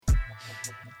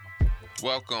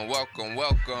Welcome.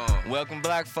 Welcome,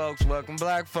 black folks.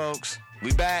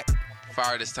 We back.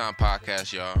 Fire This Time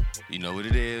podcast, y'all. You know what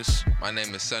it is. My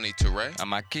name is Sunny Toure.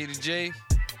 I'm Ahki Sunny.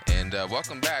 And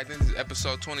welcome back. This is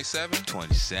episode 27.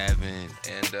 27.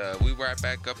 And we right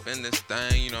back up in this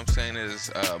thing, you know what I'm saying? It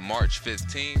is March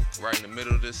 15th, right in the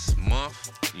middle of this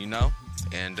month. You know?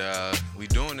 And we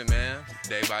doing it, man.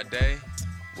 Day by day.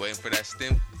 Waiting for that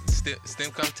STEM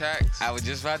come tax. I was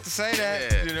just about to say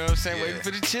that. Yeah. You know what I'm saying? Yeah. Waiting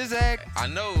for the Chiz Act. I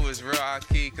know it was real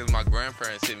key because my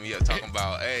grandparents hit me up talking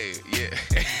about, hey, yeah.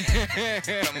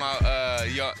 Talking about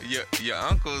your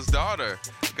uncle's daughter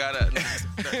got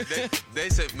they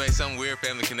said made some weird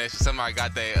family connection. Somebody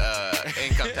got their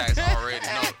income tax already.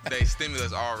 No, they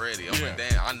stimulus already. I'm like,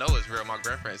 damn, I know it's real. My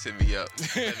grandparents hit me up.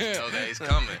 Let me know that it's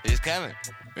coming. It's coming.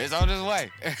 It's on its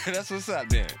way. That's what's up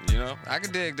then. You know? I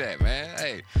can dig that, man.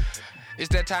 Hey. It's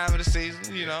that time of the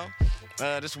season, you know.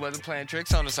 This weather playing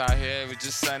tricks on us out here. It was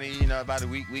just sunny, you know, about a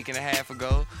week and a half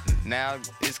ago. Now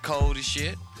it's cold as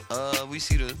shit. We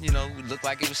see we look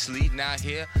like it was sleeting out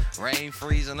here, rain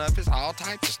freezing up. It's all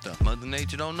types of stuff. Mother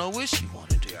Nature don't know what she want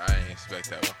to do. Yeah, I ain't expect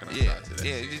that walking outside today.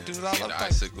 Yeah, you do it all the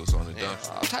icicles on the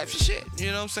dumpster. All types of shit. You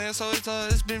know what I'm saying? So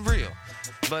it's been real.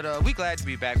 But we glad to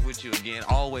be back with you again.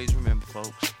 Always remember,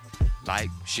 folks, like,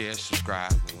 share,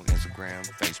 subscribe on Instagram,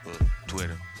 Facebook,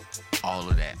 Twitter. All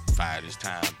of that. Fire This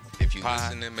Time. If you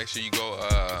listening, make sure you go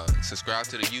subscribe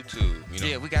to the YouTube. You know?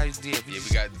 Yeah, we got we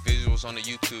got the visuals on the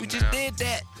YouTube. We just did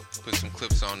that. Put some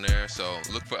clips on there. So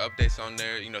look for updates on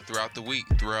there. You know, throughout the week,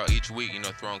 throughout each week. You know,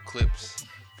 throwing clips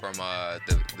from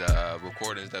the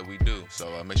recordings that we do.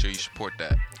 So make sure you support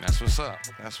that. That's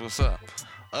what's up.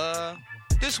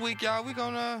 This week, y'all, we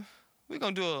gonna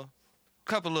do a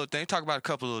couple little things. Talk about a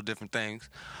couple little different things.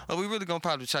 We really gonna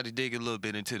probably try to dig a little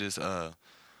bit into this.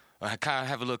 I kind of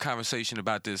have a little conversation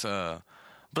about this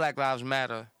Black Lives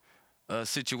Matter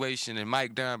situation and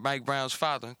Mike Brown's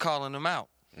father calling him out,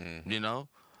 you know.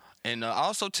 And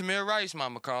also Tamir Rice's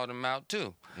mama called him out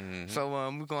too. Mm-hmm. So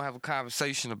we're going to have a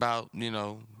conversation about, you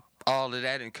know, all of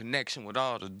that in connection with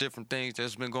all the different things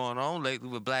that's been going on lately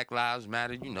with Black Lives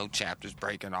Matter, you know, chapters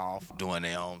breaking off, doing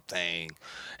their own thing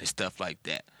and stuff like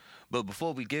that. But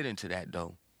before we get into that,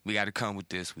 though, we got to come with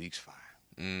this week's fire.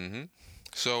 Mm-hmm.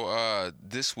 So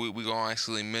this week we're going to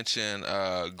actually mention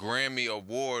Grammy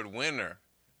Award winner,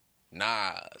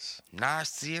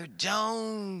 Nasir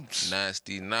Jones.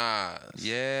 Nasty Nas.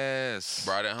 Yes.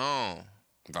 Brought it home.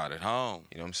 You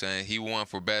know what I'm saying? He won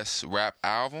for Best Rap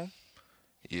Album.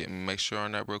 Yeah, make sure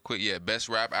on that real quick. Yeah, Best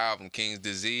Rap Album, King's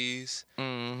Disease.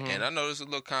 Mm-hmm. And I know there's a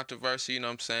little controversy, you know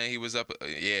what I'm saying? He was up,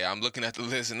 I'm looking at the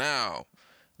list now.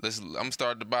 I'm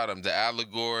starting at the bottom. The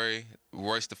Allegory,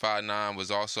 Royce the 5'9" was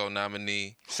also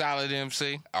nominee. Solid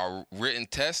MC. Our Written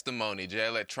Testimony, J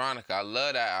Electronica. I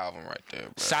love that album right there,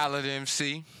 bro. Solid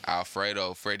MC.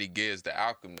 Alfredo, Freddie Gibbs, The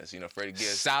Alchemist. You know, Freddie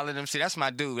Gibbs. Solid MC. That's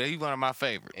my dude. He's one of my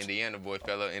favorites. Indiana boy,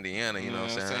 fellow Indiana, you know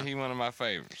what I'm saying? He's one of my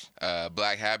favorites.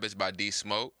 Black Habits by D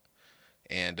Smoke.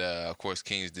 And, of course,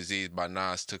 King's Disease by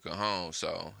Nas took it home.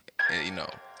 So, you know,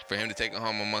 for him to take it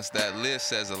home amongst that list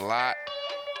says a lot.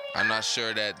 I'm not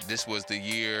sure that this was the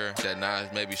year that Nas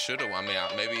maybe should have won. I mean,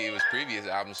 maybe it was previous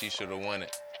albums he should have won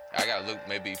it. I got to look,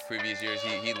 maybe previous years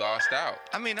he lost out.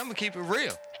 I mean, I'm going to keep it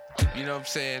real. You know what I'm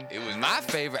saying? It was my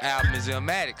favorite album is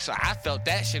Illmatic, so I felt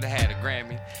that should have had a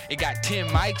Grammy. It got 10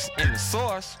 mics in The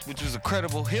Source, which was a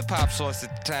credible hip-hop source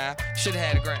at the time. Should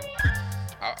have had a Grammy.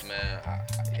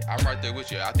 I'm right there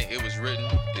with you. I think It Was Written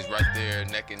is right there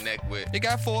neck and neck with. It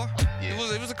got 4. Yeah.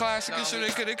 It was a classic. They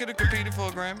could have competed for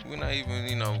a Grammy. We're not even,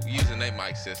 using their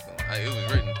mic system. It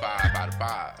was written 5 out of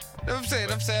 5. You know what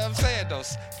I'm saying though.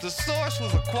 The Source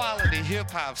was a quality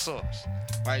hip hop source.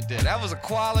 Right there. That was a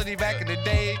quality back in the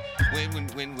day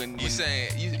when you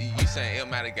saying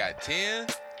Illmatic got 10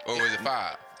 or was it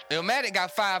 5? Illmatic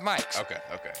got 5 mics. Okay.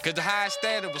 Because the highest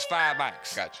standard was 5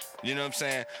 mics. Gotcha. You know what I'm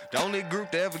saying? The only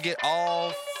group to ever get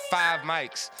all 5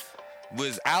 mics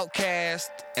was Outkast,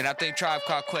 and I think Tribe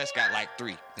Called Quest got like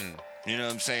 3. You know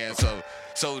what I'm saying?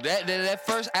 So that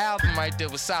first album right there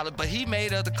was solid, but he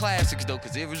made other classics though,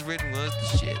 because It Was Written was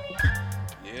the shit.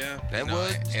 Yeah. That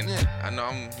was. And I know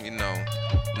I'm,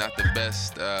 not the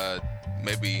best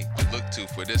maybe to look to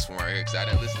for this one right here, because I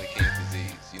didn't listen to King's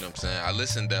Disease. You know what I'm saying? I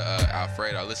listened to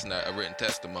Alfredo. I listened to A Written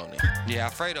Testimony. Yeah,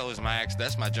 Alfredo is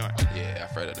that's my joint. Yeah,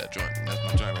 Alfredo, that joint. That's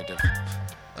my joint right there.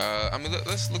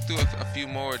 Let's look through a few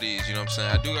more of these, you know what I'm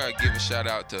saying? I do gotta give a shout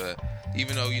out to,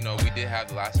 even though, we did have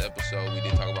the last episode, we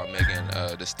did talk about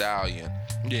Megan Thee Stallion.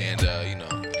 Yeah. And,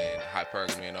 and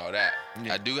hypergamy and all that.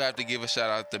 Yeah. I do have to give a shout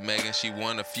out to Megan. She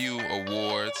won a few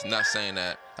awards. Not saying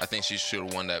that I think she should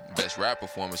have won that Best Rap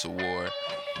Performance award,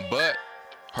 but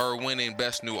her winning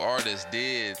Best New Artist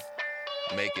did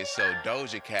make it so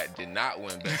Doja Cat did not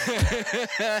win Best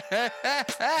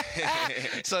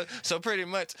so pretty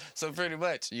much,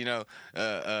 you know,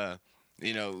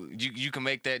 you can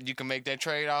make that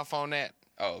trade off on that.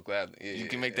 Oh, gladly. Yeah, you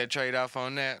can make that trade off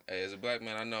on that. Hey, as a black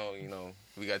man, I know,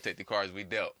 we got to take the cards we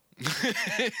dealt.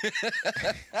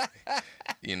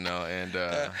 And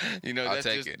I'll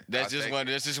take it. That's just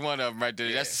one of them right there.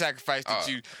 Yeah. That's the sacrifice that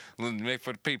you make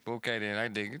for the people. Okay, then I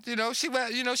dig it.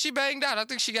 She banged out. I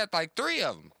think she got like 3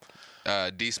 of them.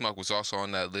 D Smoke was also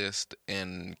on that list,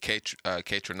 and K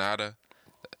Tronada,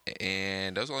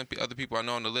 and those are the only other people I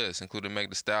know on the list, including Meg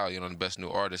Thee Stallion on the Best New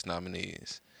Artist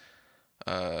nominees.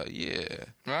 Yeah.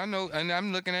 Well, I know, and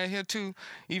I'm looking at here too.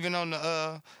 Even on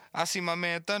the I see my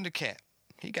man Thundercat.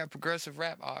 He got progressive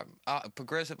rap,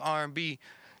 progressive R&B.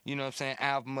 You know what I'm saying?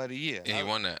 Album of the year. And he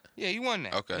won that. Yeah, he won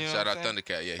that. Okay, shout out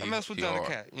Thundercat. Yeah, I mess with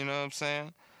Thundercat. You know what I'm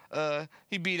saying?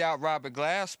 He beat out Robert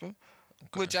Glasper,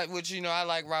 which I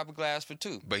like Robert Glasper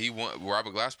too. But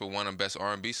Robert Glasper won a Best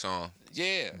R&B song.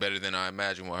 Yeah, better than I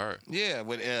imagined with her. Yeah,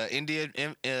 with India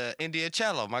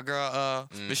Cello, my girl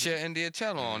Michelle India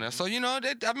Cello on there. So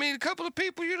a couple of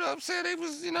people, you know what I'm saying? They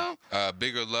was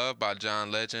Bigger Love by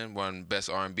John Legend won Best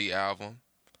R&B album.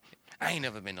 I ain't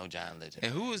never been no John Legend.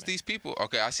 And who is these people?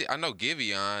 Okay, I know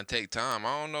Giveon, Take Time.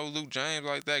 I don't know Luke James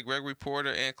like that, Gregory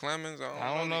Porter, and Clemens.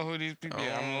 I don't know who these people are.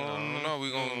 I don't know. We're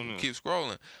going to keep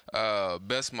scrolling.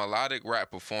 Best Melodic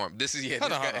Rap Performance.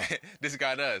 This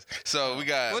got us. So we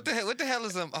got... What the hell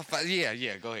is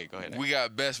Yeah, go ahead. We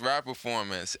got Best Rap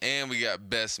Performance, and we got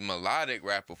Best Melodic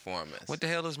Rap Performance. What the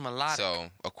hell is melodic? So,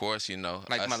 of course,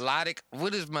 Like melodic?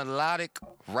 What is melodic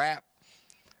rap?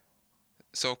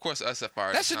 So, of course, us at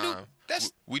Fire Time,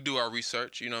 we do our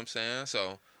research, you know what I'm saying?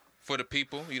 So, for the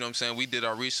people, you know what I'm saying, we did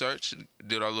our research,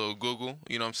 did our little Google,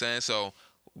 you know what I'm saying? So,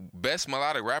 Best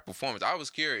Melodic Rap Performance. I was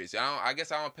curious. I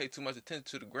guess I don't pay too much attention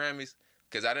to the Grammys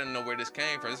because I didn't know where this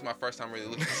came from. This is my first time really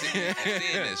looking and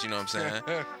seeing this, you know what I'm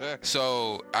saying?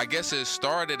 So, I guess it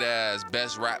started as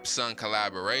Best Rap Song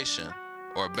Collaboration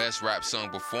or Best Rap Song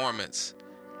Performance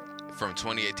from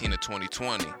 2018 to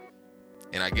 2020.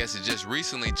 And I guess it just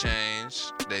recently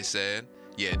changed, they said.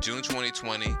 Yeah, June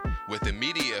 2020, with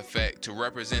immediate effect to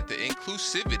represent the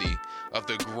inclusivity of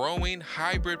the growing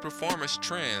hybrid performance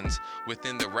trends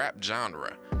within the rap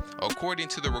genre. According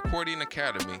to the Recording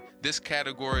Academy, this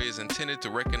category is intended to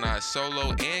recognize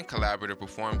solo and collaborative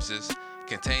performances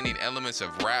containing elements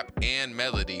of rap and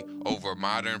melody over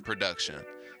modern production.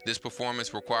 This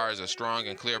performance requires a strong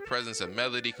and clear presence of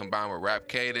melody combined with rap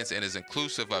cadence and is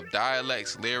inclusive of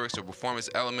dialects, lyrics, or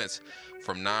performance elements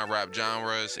from non-rap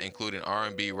genres, including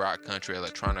R&B, rock, country,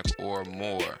 electronic, or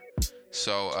more.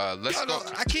 So let's go.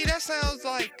 Ahki, that sounds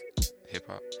like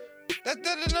hip-hop.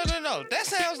 No. That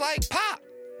sounds like pop.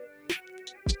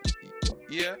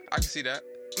 Yeah, I can see that.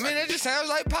 I mean, that just sounds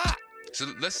like pop. So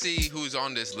let's see who's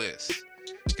on this list.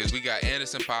 Because we got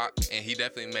Anderson .Paak, and he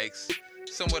definitely makes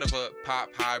somewhat of a pop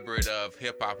hybrid of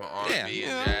hip-hop and R&B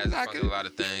and jazz and a lot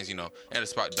of things,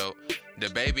 Anderson .Paak dope. The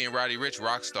Baby and Roddy Ricch,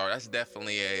 Rockstar, that's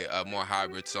definitely a more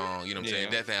hybrid song, you know what I'm saying?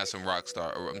 It definitely has some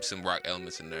some rock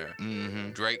elements in there.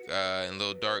 Mm-hmm. Drake and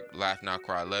Lil Durk, Laugh Now,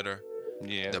 Cry Later.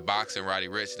 Yeah. The Box and Roddy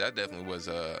Ricch, that definitely was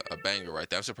a banger right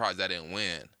there. I'm surprised that didn't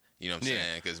win. You know what I'm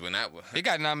saying? Because when that was... It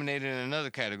got nominated in another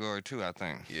category, too, I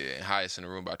think. Yeah, Highest in the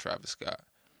Room by Travis Scott.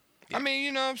 Yeah. I mean,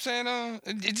 you know what I'm saying?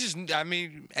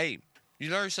 Hey, you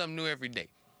learn something new every day.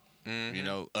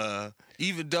 Mm-hmm.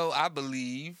 Even though I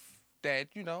believe that,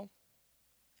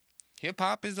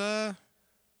 hip-hop is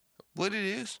what it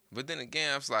is. But then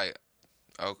again, I was like,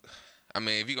 if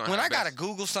you're going to When I got to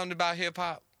Google something about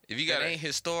hip-hop, if you got ain't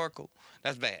historical,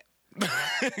 that's bad.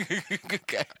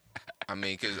 Okay.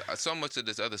 Because so much of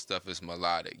this other stuff is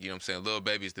melodic. You know what I'm saying? Lil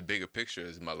Baby's The Bigger Picture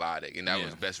is melodic, and that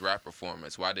was Best Rap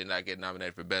Performance. Why didn't I get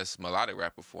nominated for Best Melodic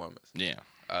Rap Performance? Yeah.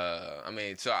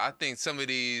 So I think some of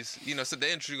these, so the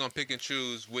industry going to pick and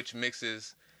choose which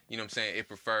mixes, it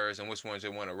prefers and which ones they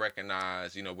want to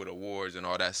recognize, with awards and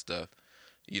all that stuff.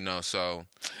 So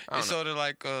it's sort of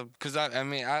like, because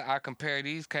I compare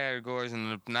these categories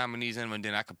and the nominees in them, and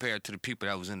then I compare it to the people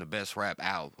that was in the Best Rap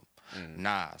Album. Mm-hmm.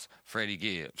 Nas, Freddie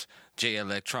Gibbs, Jay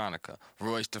Electronica,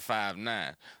 Royce da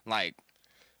 5'9". Like,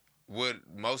 would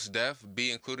Mos Def be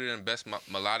included in Best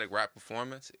Melodic Rap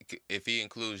Performance if he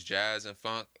includes jazz and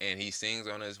funk and he sings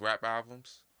on his rap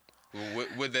albums?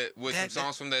 Would some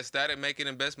songs from that Static make it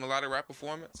in Best Melodic Rap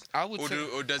Performance? I would say,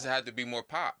 or does it have to be more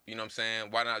pop? You know what I'm saying?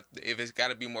 Why not? If it's got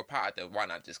to be more pop, then why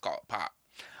not just call it pop?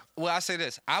 Well, I say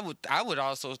this. I would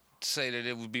also say that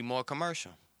it would be more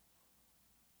commercial.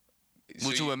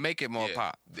 which would make it more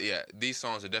pop. Yeah, these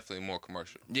songs are definitely more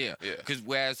commercial. Yeah, because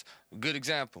whereas, good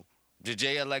example, the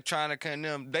J Electronica and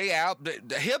them, they out,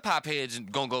 the hip-hop heads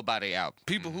gonna go by their album.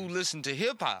 People who listen to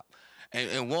hip-hop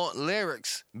and want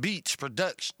lyrics, beats,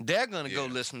 production, they're gonna go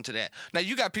listen to that. Now,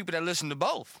 you got people that listen to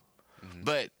both,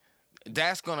 but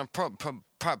that's gonna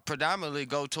predominantly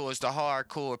go towards the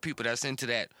hardcore people that's into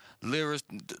that lyrics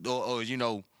or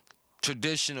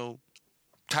traditional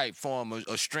type form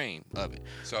or stream of it.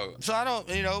 So I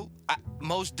don't,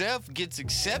 Mos Def gets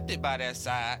accepted by that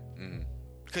side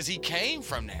because he came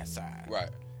from that side. Right.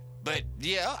 But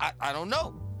I don't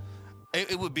know.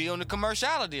 It would be on the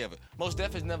commerciality of it. Mos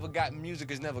Def has never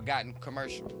gotten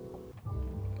commercial.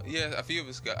 Yeah, a few of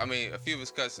his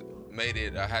cuts made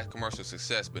it had commercial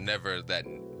success, but never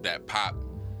that pop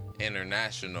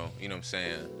international. You know what I'm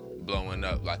saying? Blowing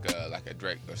up like a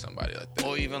Drake or somebody like that.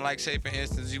 Or even like, say for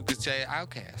instance, you could say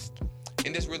Outkast.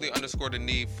 And this really underscored the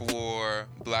need for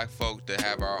black folk to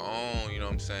have our own,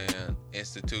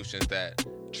 institutions that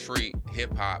treat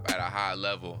hip hop at a high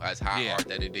level, as high art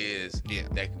that it is. Yeah.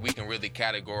 That we can really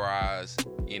categorize,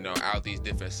 out these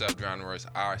different subgenres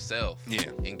ourselves. Yeah.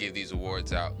 And give these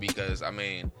awards out. Because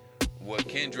what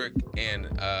Kendrick and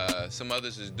some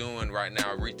others is doing right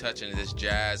now, retouching this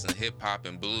jazz and hip hop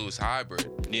and blues hybrid.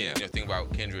 Yeah. Think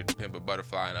about Kendrick, The Pimp a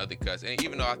Butterfly, and other cuts. And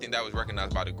even though I think that was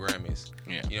recognized by the Grammys.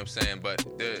 Yeah. You know what I'm saying? But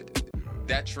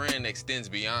that trend extends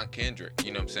beyond Kendrick.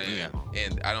 You know what I'm saying? Yeah.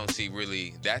 And I don't see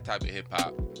really that type of hip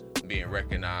hop being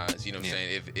recognized. You know what I'm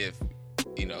saying? If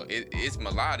it's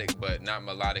melodic, but not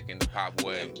melodic in the pop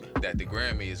way that the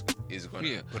Grammy is going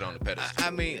to put on the pedestal.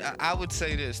 I would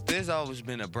say this. There's always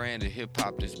been a brand of hip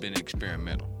hop that's been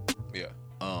experimental. Yeah.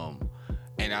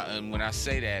 And when I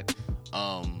say that,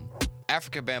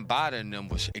 Africa Bambaataa and them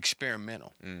was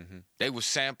experimental. Mm-hmm. They were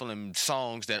sampling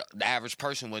songs that the average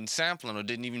person wasn't sampling or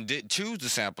didn't choose to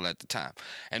sample at the time.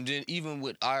 And then even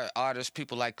with our artists,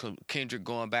 people like Kendrick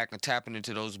going back and tapping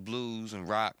into those blues and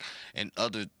rock and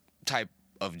other type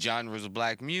of genres of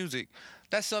black music,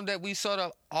 that's something that we sort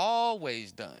of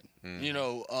always done.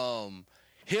 Mm.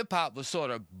 Hip hop was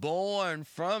sort of born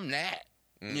from that.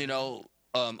 Mm.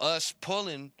 Us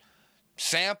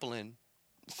sampling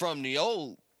from the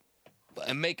old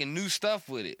and making new stuff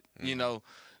with it. Mm.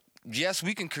 Yes,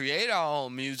 we can create our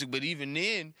own music, but even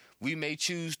then, we may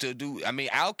choose to do.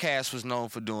 Outkast was known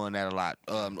for doing that a lot.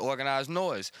 Organized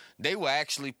Noise, they were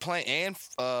actually playing, and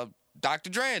Dr.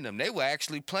 Dre and them, they were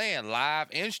actually playing live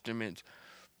instruments,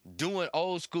 doing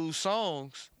old school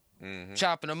songs,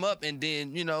 chopping them up, and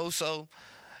then, so...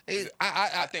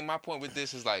 I think my point with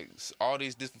this is like all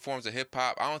these different forms of hip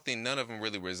hop, I don't think none of them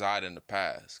really reside in the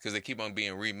past because they keep on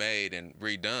being remade and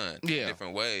redone in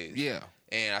different ways. Yeah.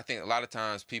 And I think a lot of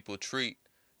times people treat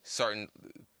certain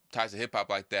types of hip hop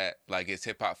like that, like it's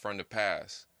hip hop from the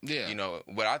past. Yeah.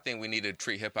 But I think we need to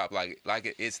treat hip hop like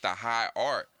it's the high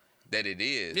art that it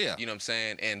is. Yeah. You know what I'm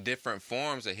saying? And different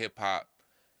forms of hip hop,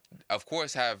 of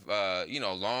course, have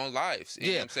long lives. You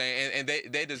know what I'm saying? And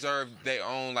they deserve their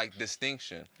own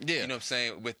distinction. Yeah. You know what I'm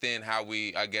saying? Within how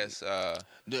we, I guess,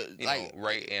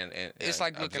 rate and it's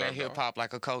like looking at hip hop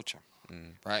like a culture.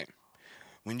 Right?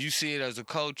 When you see it as a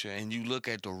culture and you look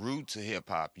at the roots of hip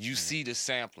hop, you see the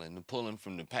sampling, the pulling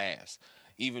from the past.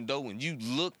 Even though if you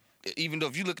look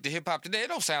at the hip hop today, it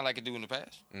don't sound like it do in the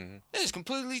past. It's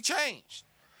completely changed.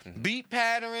 Beat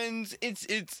patterns, it's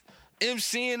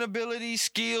MCing ability,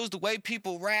 skills, the way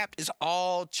people rap is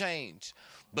all changed.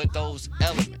 But those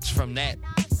elements from that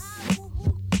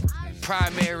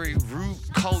primary root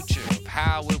culture of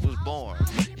how it was born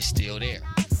is still there.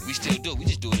 We still do it. We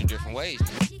just do it in different ways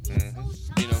now.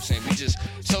 You know what I'm saying?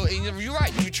 You're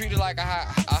right. You treat it like a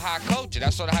high culture.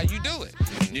 That's sort of how you do it.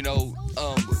 You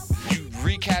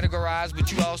recategorize,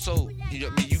 but you also, you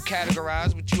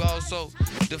categorize, but you also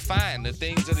define the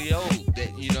things of the old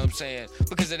that, you know what I'm saying?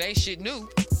 Because it ain't shit new.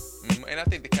 And I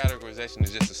think the categorization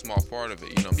is just a small part of it,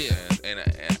 you know what I'm saying?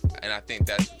 And I think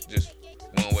that's just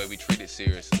one way we treat it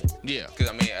seriously. Yeah.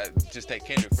 Because, just take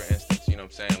Kendrick, for instance, you know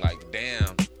what I'm saying? Like,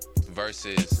 Damn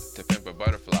versus To Pimp a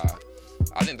Butterfly.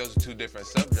 I think those are two different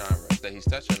subgenres that he's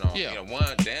touching on. Yeah.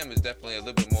 One, Damn is definitely a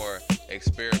little bit more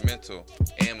experimental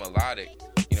and melodic,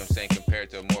 you know what I'm saying, compared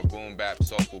to a more boom bap,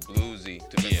 soulful, bluesy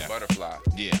To Pimp a Butterfly.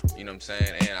 Yeah. You know what I'm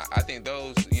saying? And I think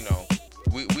those,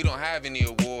 we don't have any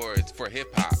awards for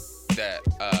hip hop that,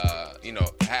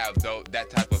 have that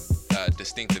type of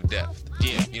distinctive depth.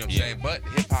 Yeah. You know what I'm saying? But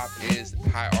hip hop is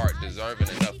high art, deserving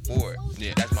enough for it.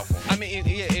 Yeah. That's my point. In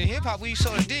hip hop, we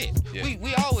sort of did. Yeah.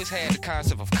 We always had the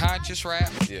concept of conscious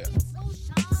rap. Yeah.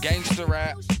 Gangster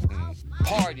rap.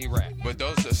 party rap. But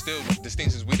those are still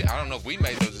distinctions. I don't know if we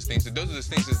made those distinctions. Those are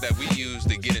distinctions that we use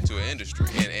to get into an industry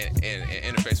and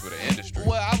interface with an industry.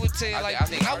 Well, I would say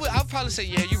I would probably say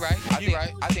you're right.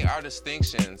 I think our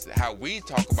distinctions, how we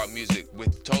talk about music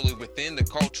totally within the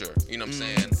culture, you know what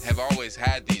I'm saying, have always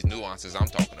had these nuances I'm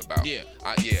talking about. Yeah.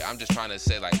 I'm just trying to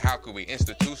say, like, how could we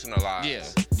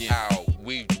institutionalize how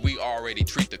we already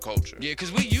treat the culture? Yeah,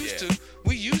 because we used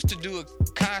to do it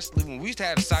constantly when we used to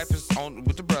have the cyphers on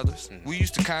with the brothers. Mm-hmm. We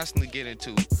used to constantly get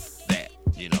into that,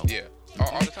 you know. Yeah,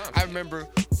 all the time. I remember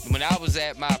when I was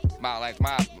at my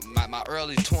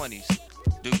early 20s,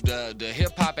 the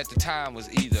hip hop at the time was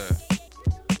either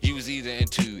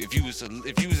into if you was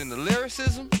in the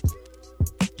lyricism,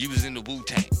 you was in the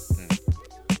Wu-Tang.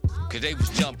 Cause they was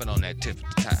jumping on that tip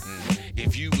at the time.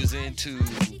 If you was into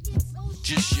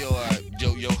just your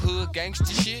hood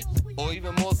gangster shit, or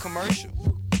even more commercial,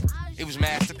 it was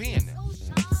Master P in there.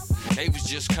 They was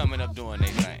just coming up doing their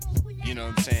thing. You know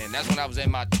what I'm saying? That's when I was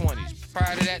in my 20s.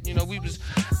 Prior to that, you know,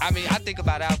 I think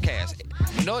about Outkast.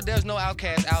 You know, there's no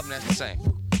Outkast album that's the same.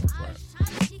 Right.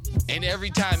 And every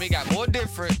time it got more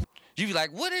different, you be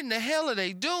like, what in the hell are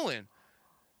they doing?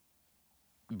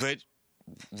 But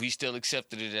we still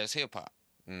accepted it as hip hop.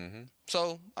 Mm-hmm.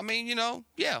 So, I mean, you know,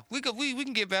 yeah, we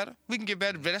can get better. We can get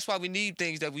better. But that's why we need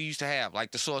things that we used to have,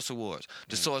 like the Source Awards,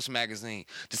 the Source Magazine.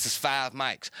 This is 5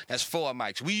 mics. That's 4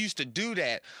 mics. We used to do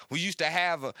that. We used to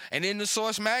have and in the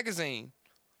Source Magazine,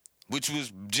 which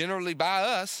was generally by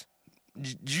us,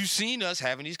 you seen us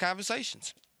having these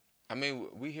conversations. I mean,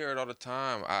 we hear it all the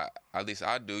time. At least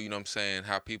I do, you know what I'm saying,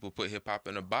 how people put hip-hop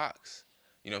in a box.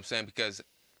 You know what I'm saying? Because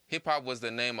hip-hop was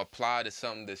the name applied to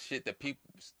something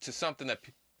that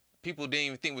people didn't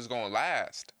even think was going to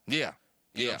last. Yeah.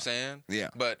 You know what I'm saying? Yeah.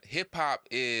 But hip-hop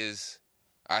is,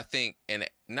 I think,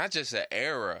 not just an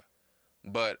era,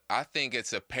 but I think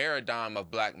it's a paradigm of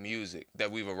black music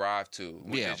that we've arrived to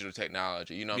with digital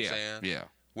technology. You know what I'm saying? Yeah.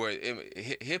 Where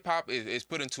hip-hop is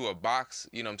put into a box,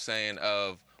 you know what I'm saying,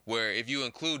 of where if you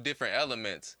include different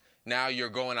elements, now you're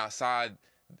going outside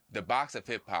the box of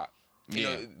hip-hop. You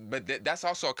know, but that's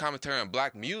also a commentary on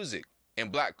black music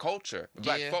and black culture,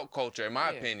 black folk culture, in my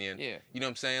opinion. Yeah. You know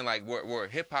what I'm saying? Like, where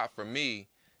hip-hop for me,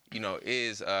 you know,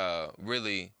 is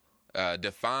really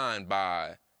defined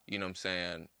by, you know what I'm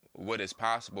saying, what is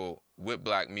possible with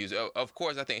black music. Of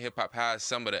course, I think hip-hop has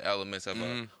some of the elements of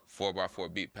a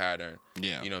 4x4 beat pattern.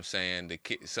 Yeah. You know what I'm saying? The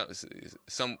kick,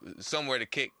 somewhere the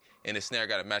kick and the snare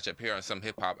got to match up here on some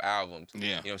hip-hop albums. Yeah. You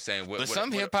know what I'm saying? But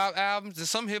some hip-hop albums and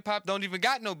some hip-hop don't even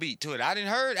got no beat to it. I didn't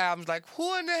heard albums like,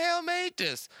 who in the hell made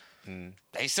this?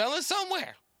 They sell it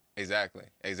somewhere. Exactly.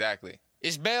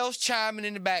 It's bells chiming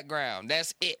in the background.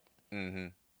 That's it. Mm-hmm.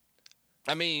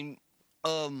 I mean,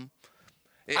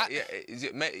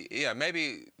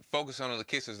 maybe focus on the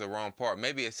kicks is the wrong part.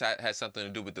 Maybe it has something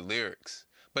to do with the lyrics.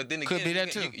 But then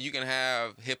again, you can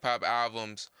have hip-hop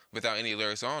albums without any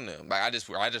lyrics on them. Like I just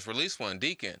released one,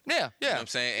 Deacon. Yeah. You know what I'm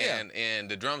saying? And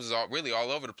the drums is really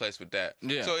all over the place with that.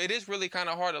 Yeah. So it is really kind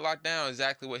of hard to lock down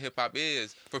exactly what hip-hop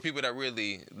is for people that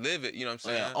really live it, you know what I'm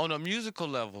saying? Yeah. On a musical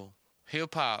level,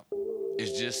 hip-hop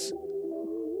is just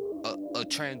a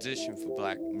transition for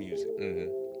black music.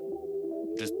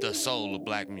 Mm-hmm. Just the soul of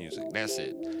black music. That's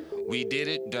it. We did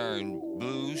it during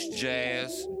blues,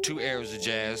 jazz, 2 eras of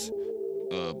jazz,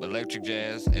 electric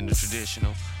jazz, and the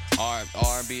traditional.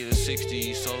 R&B of the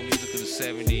 60s, soul music of the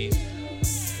 70s.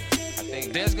 I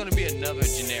think there's going to be another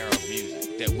genre of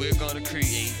music that we're going to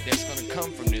create that's going to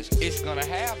come from this. It's going to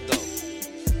have, though,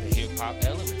 the hip-hop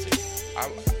elements in it.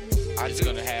 It's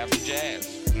going to have the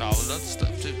jazz and all the other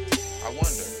stuff, too.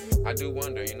 I do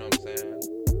wonder, you know what I'm saying?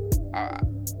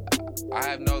 I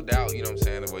have no doubt, you know what I'm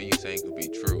saying, the way you saying could be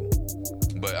true.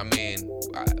 But, I mean,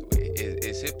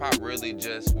 is hip-hop really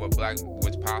just what's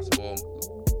possible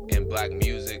in black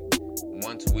music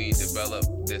once we develop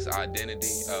this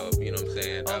identity of, you know what I'm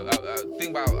saying?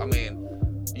 Think about, I mean,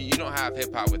 you don't have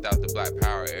hip-hop without the Black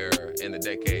Power era and the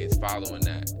decades following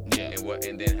that. Yeah.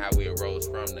 And then how we arose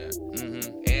from that.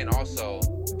 Mm-hmm. And also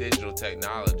digital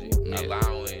technology,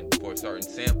 allowing for certain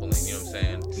sampling, you know what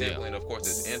I'm saying? Sampling, of course,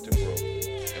 is integral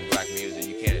in black music.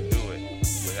 You can't do it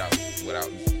without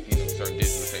certain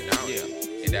digital technology. Yeah.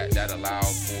 And that allowed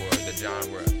for the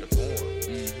genre to form.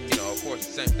 Mm-hmm. You know, of course,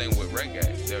 the same thing with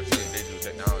reggae. There was certain digital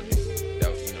technology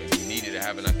that, you know, you needed to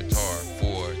have in a guitar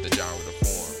for the genre to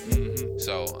form. Mm-hmm.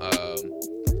 So,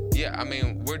 I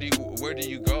mean, where do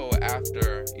you go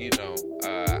after, you know,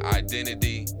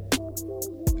 identity,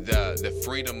 the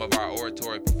freedom of our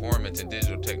oratory performance and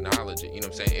digital technology? You know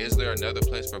what I'm saying? Is there another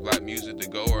place for black music to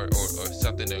go or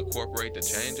something to incorporate to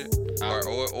change it?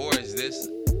 Or is this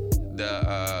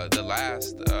the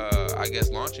last I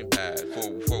guess, launching pad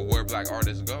for where black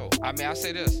artists go. I mean, I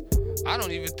say this. I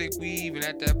don't even think we even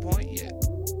at that point yet.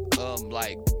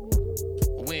 Like,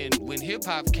 when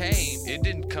hip-hop came, it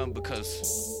didn't come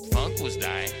because funk was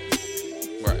dying.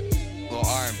 Right. Or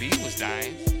R&B was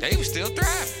dying. They were still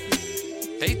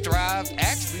thriving. They thrived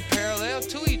actually parallel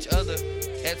to each other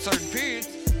at certain periods,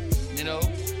 you know.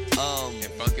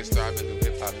 And funk is thriving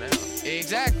through hip-hop now.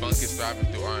 Exactly. Funk is thriving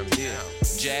through R&B now.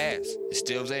 Jazz is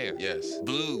still there. Yes.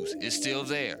 Blues is still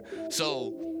there.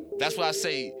 So that's why I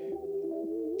say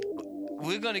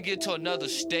we're going to get to another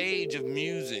stage of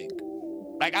music.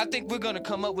 Like, I think we're going to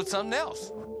come up with something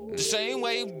else. The same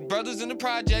way brothers in the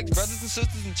projects, brothers and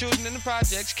sisters and children in the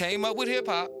projects came up with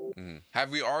hip-hop. Have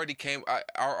we already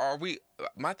are we,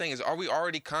 my thing is, are we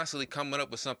already constantly coming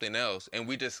up with something else and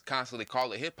we just constantly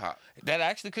call it hip-hop? That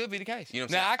actually could be the case. You know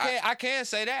what I'm now, saying? I can't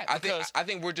say that I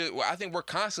think we're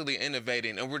constantly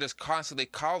innovating, and we're just constantly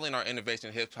calling our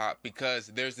innovation hip-hop because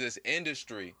there's this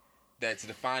industry that's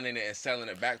defining it and selling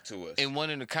it back to us. And one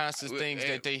of the constant things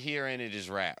that they hear in it is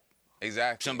rap.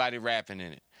 Exactly. Somebody rapping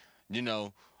in it. You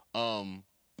know,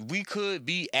 we could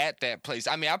be at that place.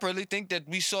 I mean, I really think that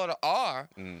we sort of are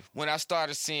when I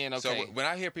started seeing, okay. So when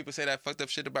I hear people say that fucked up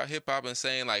shit about hip-hop and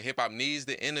saying, like, hip-hop needs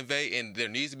to innovate and there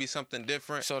needs to be something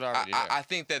different, I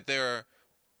think that they're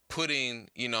putting,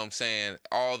 you know what I'm saying,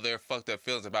 all their fucked up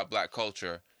feelings about black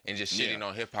culture and just shitting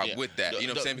on hip-hop with that. You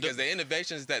know what I'm saying? Because the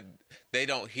innovations that they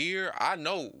don't hear, I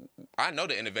know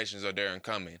the innovations are there and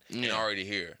coming and already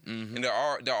here. And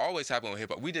they're always happening with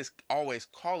hip-hop. We just always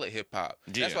call it hip-hop.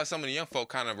 That's why some of the young folk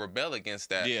kind of rebel against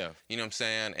that. You know what I'm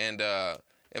saying? And I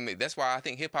mean, that's why I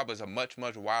think hip-hop is a much,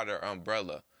 much wider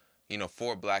umbrella, you know,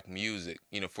 for black music,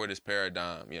 you know, for this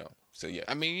paradigm, you know. So, yeah.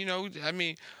 I mean, you know,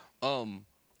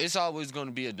 it's always going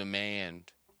to be a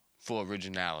demand for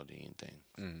originality and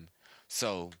things.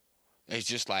 So it's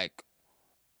just like,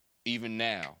 even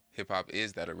now, hip-hop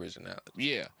is that originality.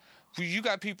 Yeah. You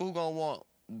got people who going to want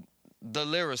the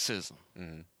lyricism.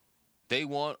 They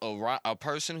want a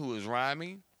person who is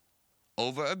rhyming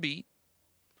over a beat,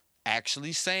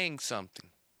 actually saying something.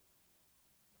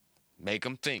 Make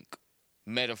them think.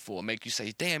 Metaphor. Make you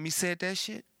say, damn, he said that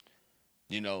shit.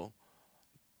 You know.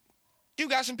 You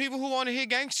got some people who want to hear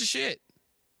gangster shit.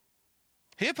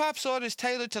 Hip-hop sort of is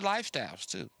tailored to lifestyles,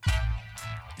 too.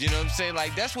 You know what I'm saying?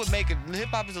 Like, that's what make it.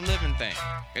 Hip-hop is a living thing.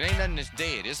 It ain't nothing that's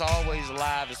dead. It's always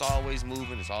alive. It's always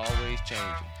moving. It's always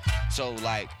changing. So,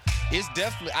 like, it's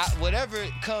definitely, whatever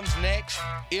comes next,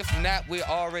 if not, we're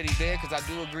already there, because I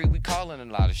do agree we calling a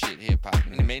lot of shit hip-hop.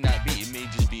 And it may not be. It may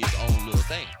just be its own little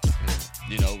thing.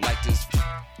 You know, like this,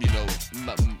 you know,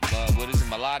 what is it,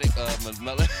 melodic?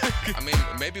 I mean,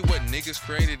 maybe what niggas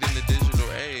created in the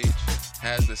digital age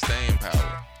has the staying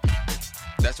power.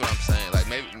 That's what I'm saying. Like,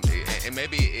 maybe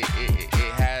it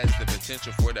has the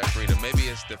potential for that freedom. Maybe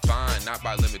it's defined not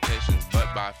by limitations,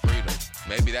 but by freedom.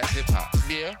 Maybe that's hip-hop.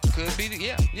 Yeah, could be.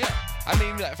 Yeah. I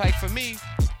mean, like, for me,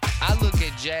 I look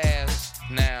at jazz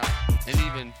now and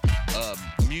even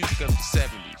music of the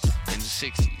 70s and the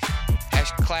 60s.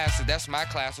 That's classic. That's my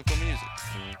classical music.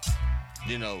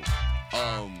 You know,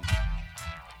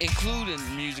 including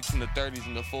music from the 30s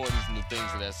and the 40s and the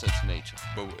things of that such nature.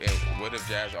 But what if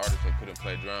jazz artists that couldn't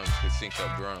play drums could sync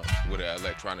up drums with an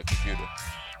electronic computer?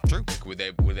 True. Would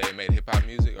they make hip-hop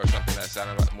music or something that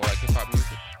sounded more like hip-hop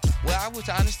music? Well, I would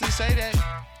honestly say that,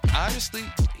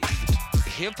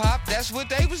 hip-hop, that's what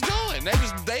they was doing.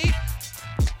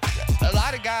 A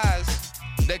lot of guys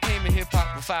that came in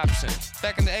hip-hop were 5%.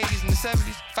 Back in the 80s and the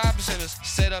 70s, 5%ers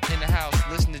set up in the house,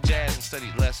 listened to jazz and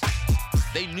studied lessons.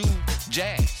 They knew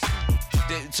jazz.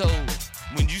 So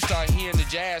when you start hearing the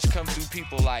jazz come through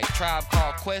people like Tribe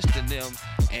Called Quest and them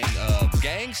and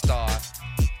Gangstar,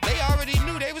 they already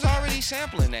knew. They was already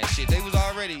sampling that shit.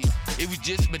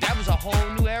 But that was a whole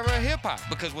new era of hip-hop.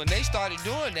 Because when they started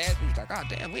doing that, we was like, oh,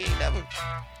 damn, we ain't never...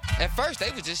 At first, they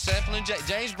was just sampling.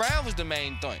 James Brown was the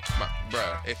main thing.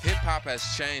 Bruh, if hip-hop has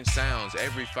changed sounds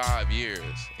every 5 years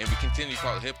and we continue to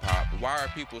call it hip-hop, why are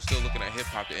people still looking at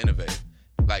hip-hop to innovate?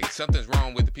 Like, something's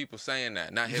wrong with the people saying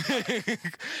that, not hip-hop.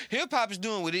 Hip-hop is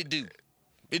doing what it do.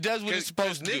 It does what it's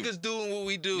supposed to do. Niggas doing what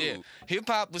we do. Yeah.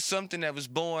 Hip-hop was something that was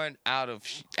born out of...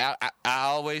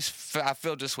 I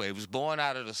feel this way. It was born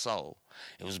out of the soul.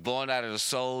 It was born out of the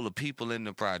soul of people in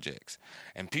the projects.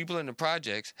 And people in the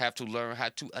projects have to learn how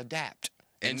to adapt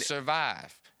and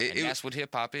survive. And that's what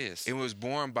hip-hop is. It was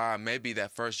born by maybe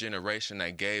that first generation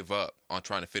that gave up on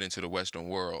trying to fit into the Western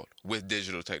world with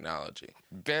digital technology.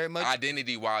 Very much.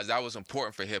 Identity-wise, that was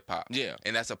important for hip-hop. Yeah.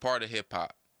 And that's a part of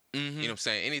hip-hop. You know what I'm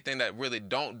saying? Anything that really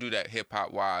don't do that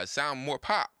hip-hop-wise sound more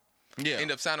pop. Yeah. End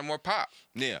up sounding more pop.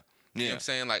 Yeah. You know what I'm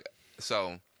saying? Like,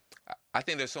 so... I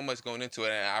think there's so much going into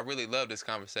it, and I really love this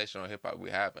conversation on hip hop we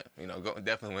having.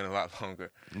 Definitely went a lot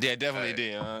longer. Yeah, definitely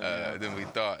did. Than we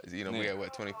thought. We had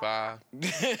what, 25?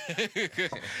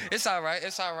 It's all right.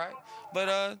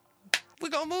 But we're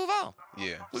gonna move on.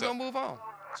 Yeah, we're gonna move on.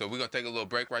 So we're gonna take a little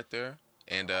break right there,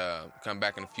 and come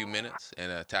back in a few minutes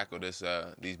and tackle these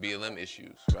BLM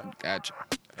issues. Right? Gotcha.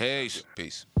 Peace.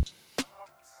 Peace.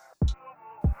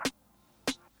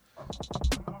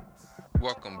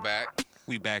 Welcome back.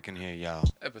 We back in here, y'all.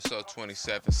 Episode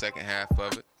 27, second half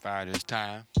of it. Fire this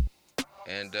time.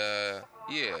 And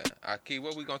Ahki,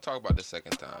 what we gonna talk about the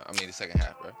second half,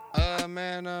 right?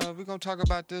 We're gonna talk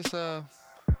about this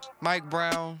Mike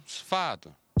Brown's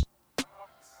father.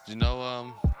 He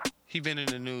been in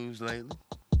the news lately.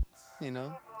 He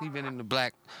been in the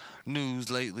black news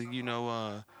lately,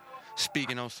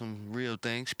 speaking on some real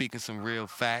things, speaking some real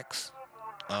facts.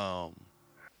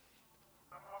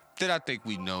 That I think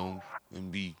we know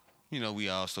and we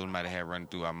also might have had run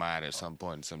through our mind at some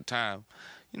point in some time.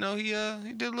 He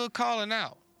did a little calling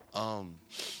out.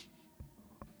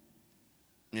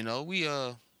 We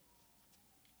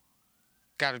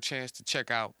got a chance to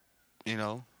check out,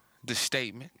 the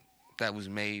statement that was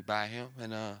made by him,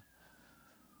 and I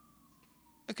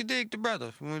could dig the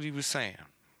brother from what he was saying.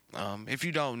 If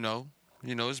you don't know,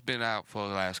 it's been out for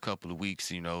the last couple of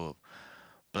weeks, of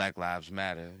Black Lives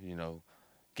Matter,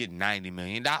 getting $90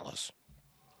 million.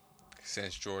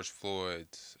 Since George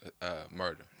Floyd's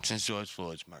murder. And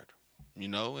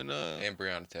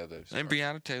Breonna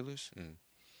Taylor's. Mm.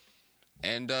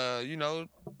 And,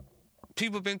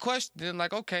 people have been questioning,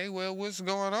 like, okay, well, what's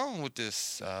going on with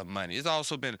this money? There's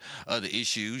also been other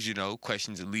issues,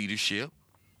 questions of leadership,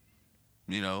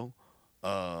 we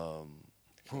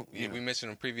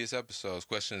mentioned in previous episodes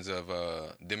questions of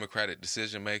democratic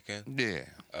decision-making. Yeah.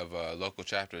 Of local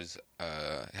chapters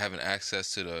having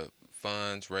access to the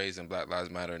funds raised in Black Lives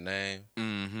Matter name.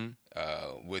 Mm-hmm.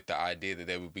 With the idea that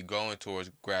they would be going towards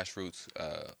grassroots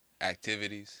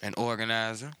activities. And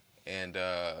organizing. And,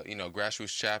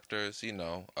 grassroots chapters,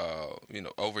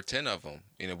 over 10 of them,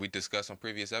 we discussed on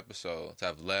previous episodes,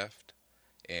 have left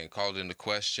and called into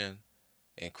question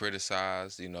and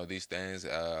criticized, these things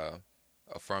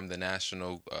from the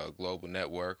National Global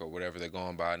Network or whatever they're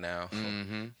going by now.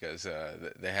 Because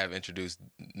they have introduced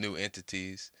new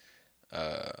entities,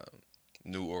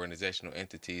 new organizational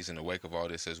entities in the wake of all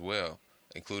this as well,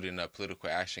 including a Political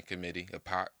Action Committee, a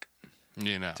PAC,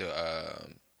 to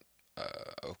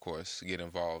of course, get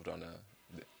involved on the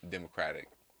Democratic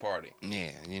Party.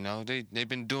 Yeah, they've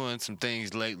been doing some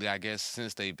things lately, I guess,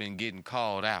 since they've been getting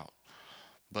called out.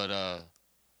 But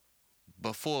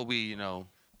before we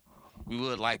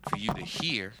would like for you to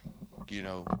hear,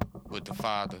 what the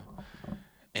father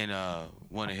and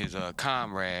one of his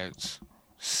comrades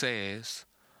says,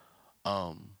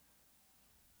 and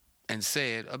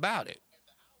said about it.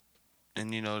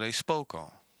 And, they spoke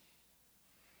on.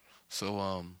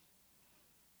 So,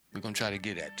 we're going to try to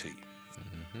get that to you.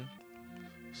 Mm-hmm.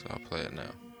 So I'll play it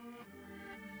now.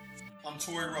 I'm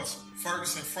Tory Russell,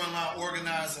 Ferguson frontline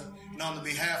organizer, and on the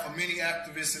behalf of many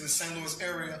activists in the St. Louis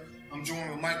area, I'm joined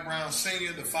with Mike Brown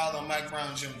Sr., the father of Mike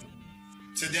Brown Jr.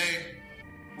 Today,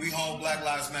 we hold Black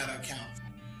Lives Matter accountable.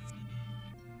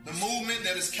 The movement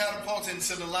that is catapulted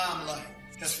into the limelight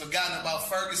has forgotten about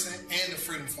Ferguson and the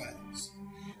freedom fighters.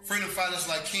 Freedom fighters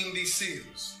like King D.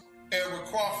 Seals, Edward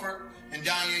Crawford, and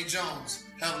Danye Jones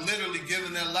have literally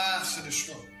given their lives to the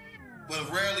struggle, but have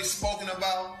rarely spoken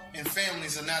about and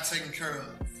families are not taken care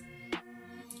of.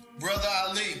 Brother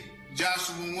Ali,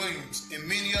 Joshua Williams, and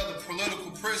many other political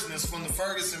prisoners from the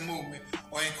Ferguson movement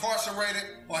are incarcerated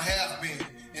or have been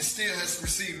and still has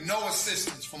received no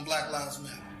assistance from Black Lives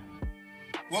Matter.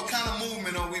 What kind of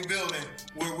movement are we building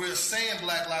where we're saying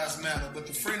Black Lives Matter, but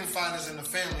the freedom fighters and the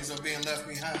families are being left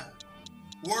behind?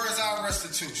 Where is our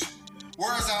restitution?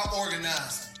 Where is our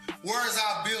organizing? Where is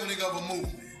our building of a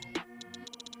movement?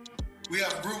 We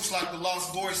have groups like the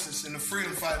Lost Voices and the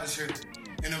Freedom Fighters here,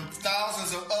 and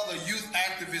thousands of other youth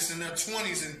activists in their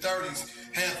 20s and 30s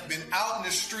have been out in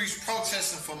the streets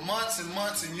protesting for months and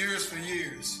months and years for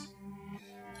years.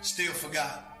 Still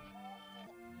forgotten.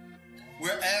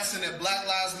 We're asking that Black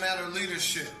Lives Matter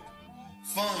leadership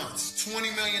funds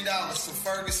 $20 million to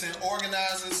Ferguson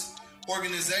organizers,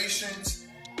 organizations,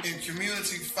 and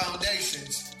community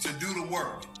foundations to do the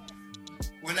work.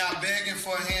 We're not begging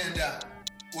for a handout.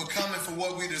 We're coming for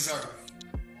what we deserve.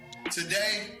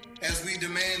 Today, as we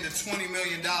demand the $20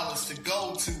 million to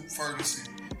go to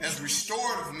Ferguson as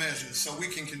restorative measures so we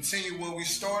can continue what we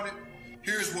started,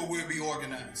 here's what we'll be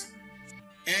organizing.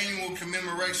 Annual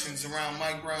commemorations around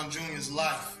Mike Brown Jr.'s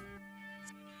life,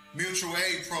 mutual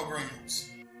aid programs,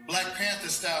 Black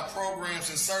Panther-style programs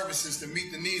and services to meet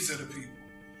the needs of the people,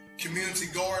 community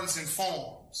gardens and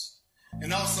farms,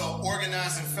 and also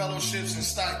organizing fellowships and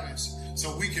stipends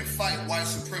so we can fight white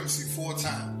supremacy full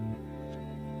time.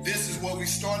 This is what we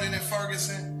started in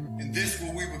Ferguson, and this is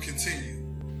what we will continue.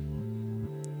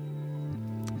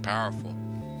 Powerful.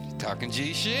 Talking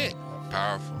G shit.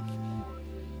 Powerful.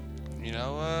 You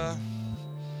know, I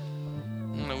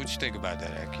don't know what you think about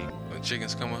that, Ahki. When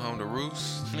chickens coming home to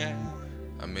roost. Yeah.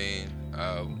 I mean,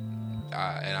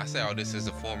 I say all this as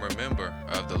a former member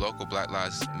of the local Black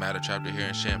Lives Matter chapter here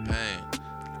in Champaign.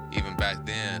 Even back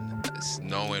then,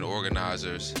 knowing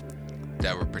organizers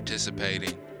that were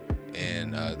participating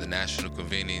in the national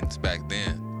convenings back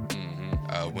then,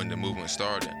 when the movement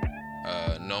started,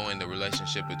 knowing the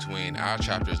relationship between our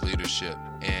chapter's leadership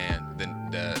and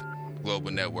the global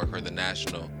network or the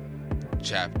national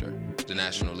chapter, the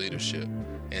national leadership,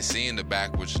 and seeing the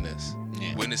backwardsness,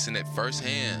 witnessing it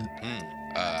firsthand.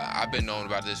 I've been knowing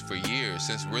about this for years,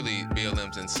 since really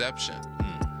BLM's inception.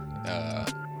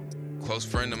 Close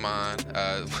friend of mine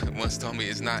once told me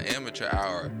it's not amateur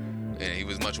hour, and he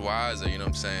was much wiser, you know what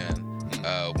I'm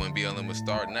saying? When BLM was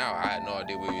starting out, I had no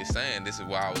idea what he was saying. This is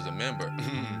why I was a member.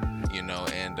 You know,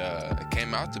 and it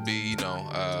came out to be, you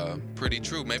know, pretty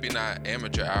true. Maybe not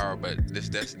amateur hour, but this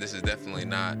is definitely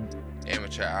not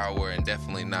amateur hour, and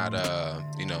definitely not,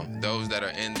 you know, those that are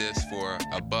in this for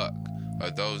a buck, or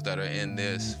those that are in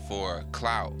this for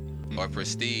clout or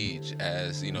prestige,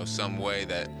 as, you know, some way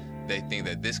that they think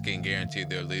that this can guarantee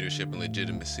their leadership and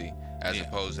legitimacy, as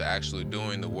opposed to actually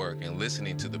doing the work and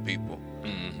listening to the people.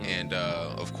 And,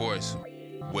 of course,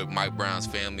 what Mike Brown's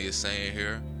family is saying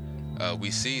here,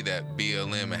 we see that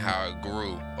BLM and how it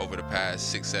grew over the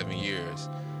past 6-7 years,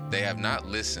 they have not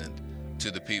listened to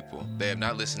the people. They have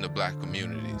not listened to black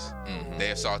communities. They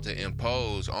have sought to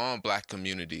impose on black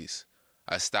communities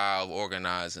a style of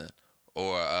organizing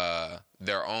or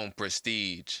their own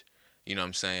prestige, you know what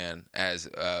I'm saying, as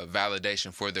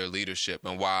validation for their leadership,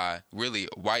 and why really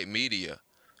white media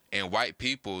and white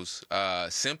people's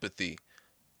sympathy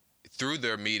through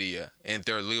their media and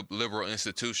their liberal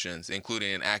institutions,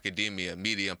 including in academia,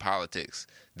 media, and politics.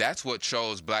 That's what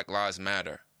chose Black Lives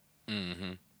Matter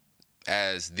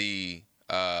as the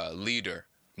leader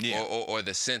or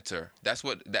the center. That's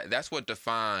what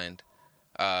defined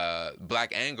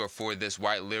black anger for this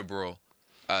white liberal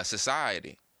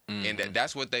society. And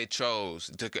that's what they chose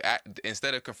to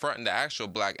instead of confronting the actual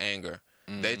black anger.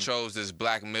 They chose this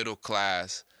black middle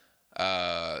class,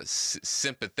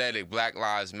 sympathetic Black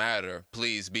Lives Matter.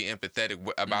 Please be empathetic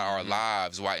about our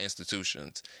lives, white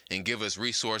institutions, and give us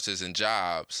resources and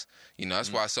jobs. You know,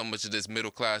 that's why so much of this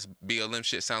middle class BLM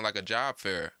shit sounds like a job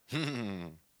fair. You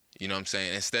know what I'm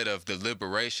saying? Instead of the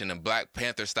liberation and Black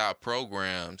Panther style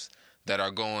programs that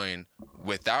are going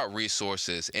without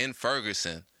resources in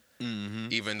Ferguson,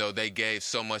 even though they gave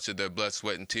so much of their blood,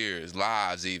 sweat, and tears,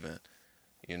 lives even,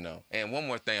 you know. And one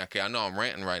more thing, okay, I know I'm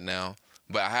ranting right now,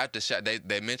 but I have to shout,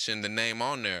 they mentioned the name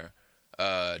on there,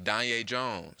 Danye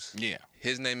Jones. Yeah.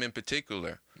 His name in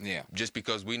particular. Yeah. Just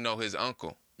because we know his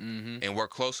uncle and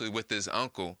work closely with his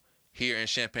uncle here in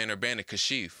Champaign-Urbana,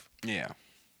 Kashif. Yeah.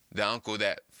 The uncle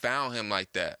that found him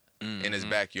like that in his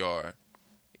backyard.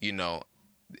 You know,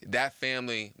 that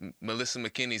family, Melissa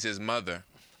McKinney's his mother,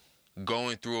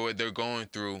 going through what they're going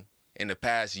through in the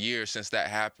past year since that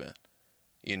happened.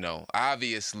 You know,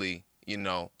 obviously, you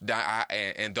know,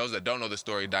 and those that don't know the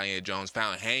story, Danye Jones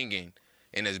found hanging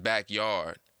in his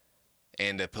backyard,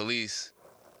 and the police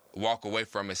walk away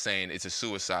from it saying it's a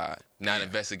suicide, not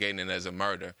investigating it as a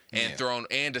murder, and throwing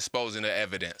and disposing of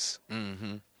evidence.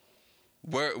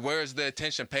 Where is the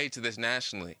attention paid to this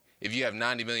nationally? If you have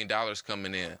 $90 million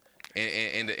coming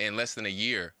in less than a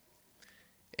year,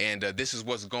 and this is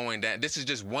what's going down. This is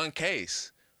just one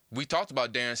case. We talked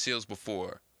about Darren Seals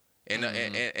before, and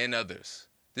others.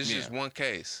 This is just one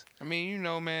case. I mean, you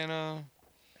know, man,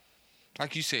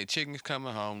 like you said, chickens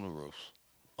coming home to roost.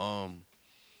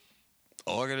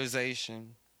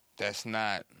 Organization, that's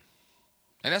not,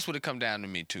 and that's what it come down to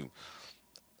me too.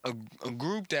 A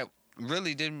group that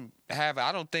really didn't have,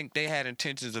 I don't think they had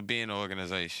intentions of being an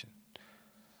organization.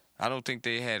 I don't think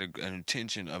they had an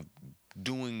intention of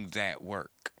doing that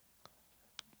work.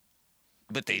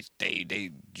 But you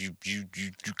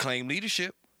claim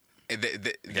leadership. You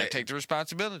gotta take the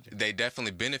responsibility. They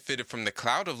definitely benefited from the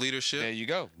cloud of leadership. There you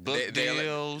go. Book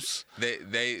deals.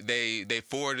 They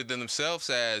forwarded themselves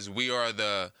as we are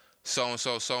the so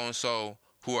and so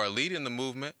who are leading the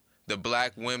movement. The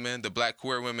black women, the black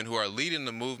queer women who are leading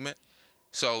the movement.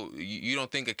 So you don't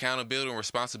think accountability and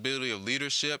responsibility of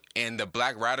leadership and the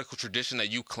black radical tradition that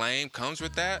you claim comes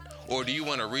with that? Or do you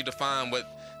want to redefine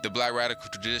what the black radical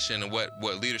tradition and what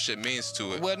leadership means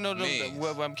to it. Well, no,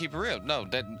 I'm keeping it real. No,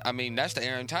 that's the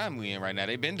era and time we in right now.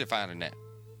 They've been defining that.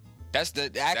 That's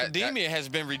academia has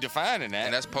been redefining that,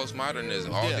 and that's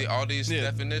postmodernism. All these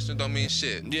definitions don't mean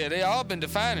shit. Yeah, they all been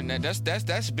defining that.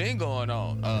 That's been going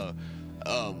on.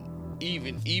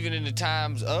 Even in the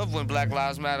times of when Black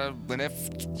Lives Matter, when that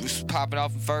was popping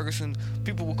off in Ferguson,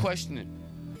 people were questioning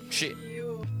shit.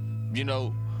 You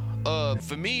know,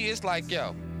 for me, it's like,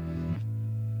 yo,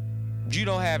 you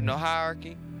don't have no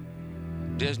hierarchy.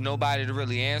 There's nobody to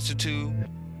really answer to.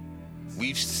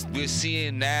 We're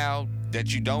seeing now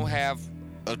that you don't have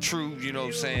a true, you know what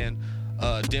I'm saying,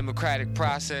 democratic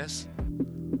process.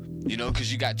 You know,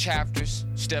 because you got chapters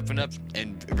stepping up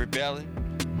and rebelling,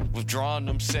 withdrawing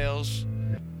themselves,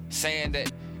 saying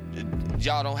that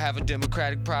y'all don't have a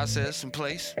democratic process in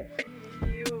place.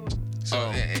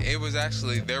 So it was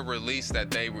actually their release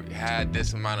that they had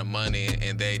this amount of money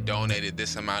and they donated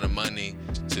this amount of money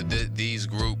to these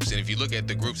groups. And if you look at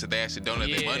the groups that they actually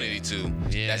donated their money to,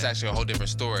 that's actually a whole different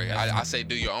story. I say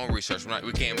do your own research.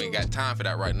 We can't even got time for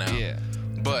that right now. Yeah.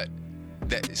 But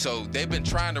so they've been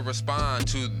trying to respond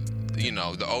to, you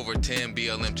know, the over 10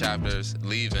 BLM chapters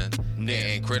leaving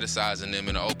and criticizing them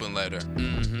in an open letter,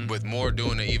 with more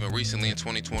doing it even recently in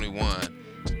 2021.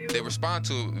 They respond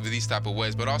to these type of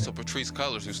ways, but also Patrisse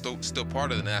Cullors, who's still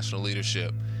part of the national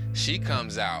leadership. She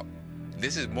comes out.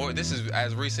 This is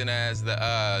as recent as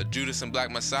the Judas and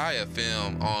Black Messiah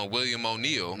film on William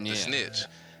O'Neill, the snitch,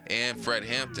 and Fred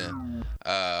Hampton.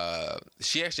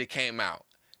 She actually came out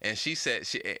and she said,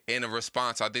 in a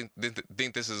response, I think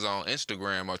this is on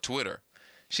Instagram or Twitter.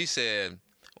 She said,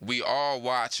 "We all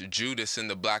watch Judas and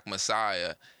the Black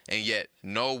Messiah, and yet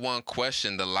no one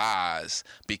questioned the lies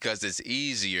because it's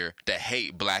easier to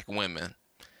hate black women.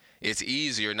 It's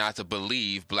easier not to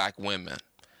believe black women.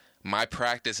 My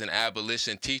practice in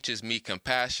abolition teaches me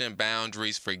compassion,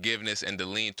 boundaries, forgiveness, and to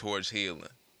lean towards healing."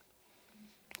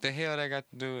 The hell that got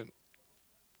to do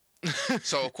with?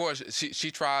 So, of course,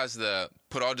 she tries to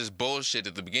put all this bullshit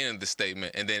at the beginning of the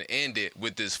statement and then end it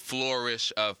with this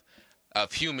flourish of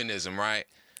humanism, right?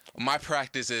 My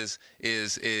practice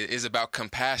is about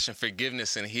compassion,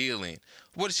 forgiveness, and healing.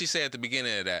 What did she say at the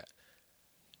beginning of that?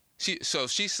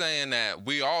 She's saying that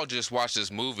we all just watched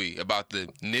this movie about the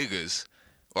niggas,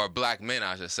 or black men,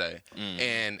 I should say,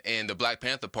 and the Black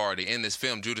Panther Party in this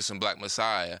film, Judas and Black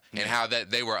Messiah, and how that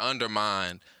they were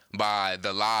undermined by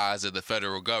the lies of the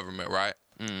federal government, right?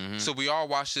 So we all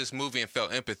watched this movie and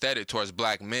felt empathetic towards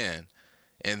black men.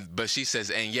 But she says,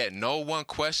 and yet no one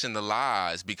questioned the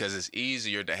lies because it's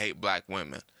easier to hate black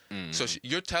women. So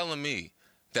you're telling me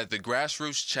that the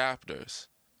grassroots chapters,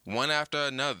 one after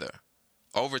another,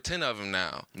 over 10 of them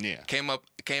now,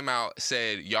 came out,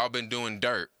 said, y'all been doing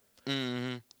dirt.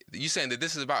 You saying that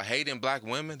this is about hating black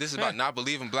women? This is about not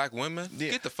believing black women?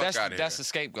 Get the fuck out of here. That's the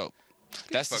scapegoat.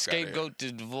 That's the scapegoat to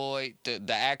avoid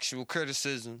the actual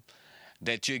criticism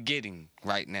that you're getting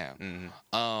right now.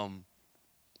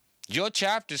 Your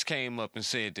chapters came up and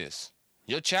said this.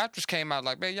 Your chapters came out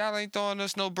like, man, y'all ain't throwing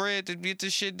us no bread to get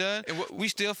this shit done. We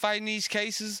still fighting these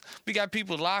cases. We got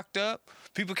people locked up.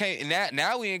 People can't.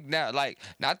 Now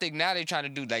I think now they trying to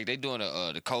do, like, they doing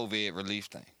the COVID relief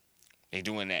thing. They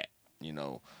doing that, you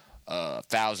know,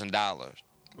 $1,000.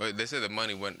 But they said the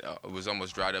money was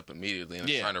almost dried up immediately, and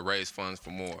trying to raise funds for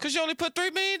more. Because you only put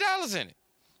 $3 million in it.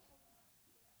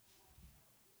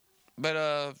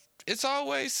 But it's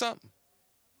always something.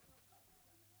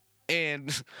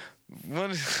 And we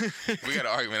got an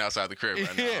argument outside the crib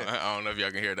right now. I don't know if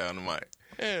y'all can hear that on the mic.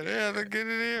 Yeah, they're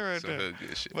getting it in right Some there. hood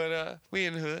good shit. But we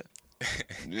in the hood.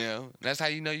 You know, that's how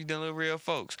you know you're dealing with real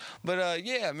folks. But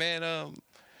yeah, man.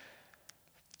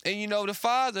 And you know, the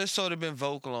father sort of been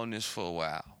vocal on this for a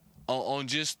while, on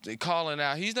just calling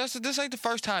out. This ain't the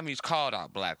first time he's called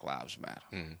out Black Lives Matter.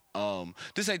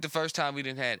 This ain't the first time we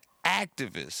done had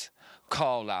activists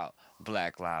call out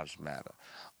Black Lives Matter.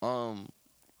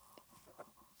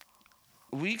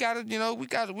 We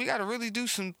gotta really do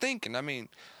some thinking. I mean,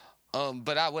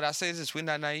 but what I say is this: we're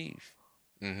not naive.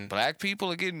 Black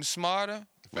people are getting smarter.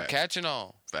 We're catching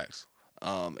on. Facts.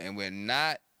 And we're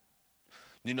not.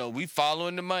 You know, we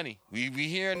following the money. We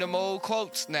hearing them old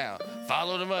quotes now.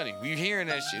 Follow the money. We hearing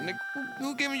that shit. Nigga,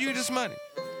 who giving you this money?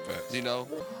 Facts. You know.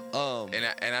 And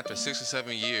after 6 or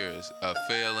 7 years of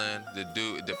failing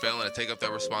to take up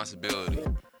that responsibility,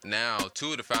 now 2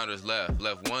 of the founders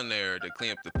left one there to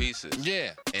clean up the pieces.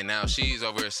 Yeah. And now she's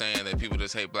over here saying that people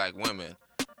just hate black women.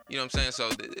 You know what I'm saying?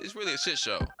 So it's really a shit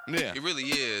show. Yeah. It really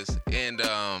is. And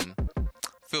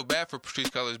feel bad for Patrisse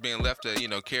Cullors being left to, you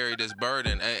know, carry this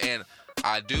burden. And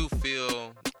I do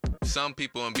feel some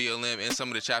people in BLM in some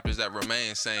of the chapters that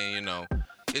remain saying, you know,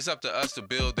 it's up to us to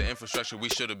build the infrastructure we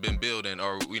should have been building,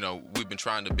 or we've been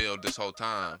trying to build this whole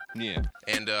time. Yeah.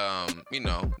 And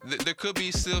there could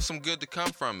be still some good to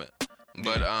come from it.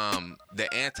 But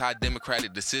the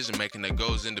anti-democratic decision-making that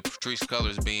goes into Patrice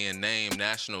Cullors being named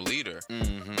national leader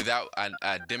without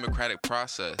a democratic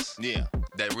process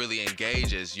that really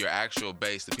engages your actual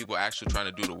base, the people actually trying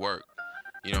to do the work.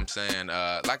 You know what I'm saying?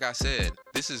 Like I said,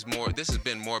 this has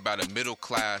been more about a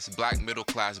black middle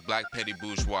class, black petty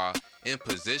bourgeois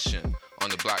imposition on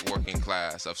the black working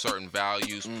class of certain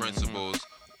values, principles,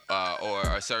 or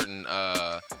a certain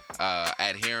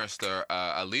adherence to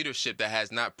a leadership that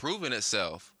has not proven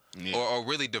itself or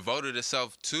really devoted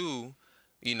itself to,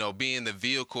 being the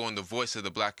vehicle and the voice of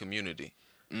the black community.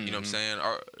 You know what I'm saying?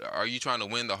 Are you trying to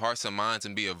win the hearts and minds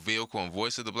and be a vehicle and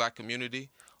voice of the black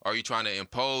community? Or are you trying to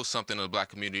impose something on the black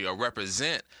community or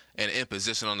represent an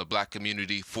imposition on the black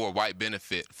community for white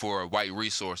benefit, for white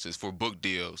resources, for book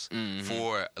deals,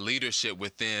 for leadership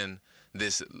within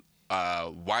this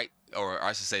white, or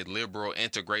I should say liberal,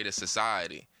 integrated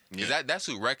society? Because that's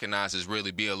who recognizes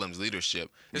really BLM's leadership.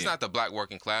 It's not the black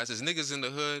working class. It's niggas in the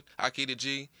hood, Ahki the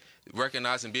G,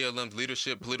 recognizing BLM's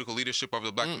leadership, political leadership over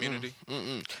the black community.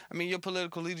 I mean, your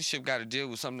political leadership got to deal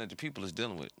with something that the people is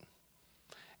dealing with.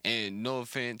 And no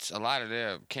offense, a lot of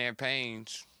their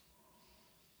campaigns,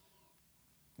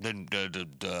 the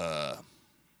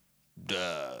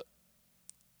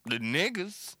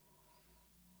niggas,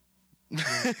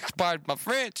 pardon my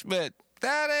French, but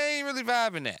that ain't really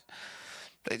vibing that.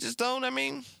 They just don't,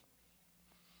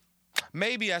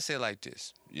 maybe I say it like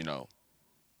this,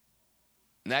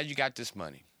 now you got this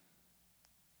money.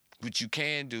 What you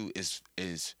can do is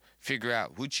figure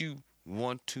out what you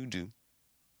want to do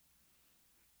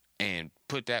and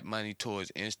put that money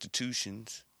towards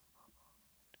institutions,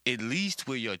 at least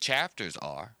where your chapters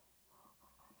are,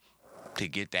 to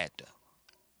get that done.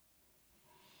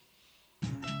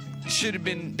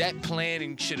 That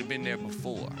planning should have been there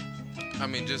before.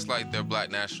 Just like their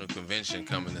Black National Convention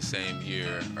coming the same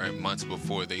year or months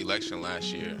before the election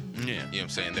last year. Yeah. You know what I'm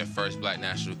saying? Their first Black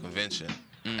National Convention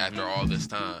after all this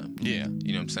time. Yeah.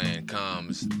 You know what I'm saying?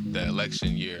 Comes the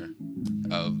election year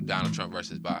of Donald Trump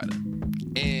versus Biden.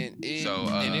 And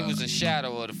it was a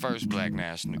shadow of the first Black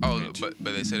National Convention.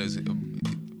 But they said it was...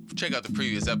 Check out the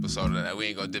previous episode of that. We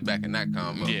ain't gonna dip back in that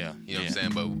combo. Yeah. You know what I'm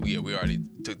saying? But we already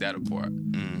took that apart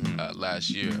last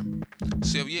year.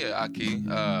 So Ahki,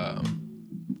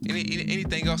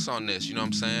 anything else on this? You know what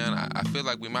I'm saying? I feel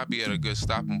like we might be at a good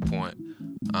stopping point.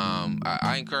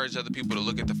 I encourage other people to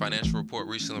look at the financial report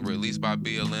recently released by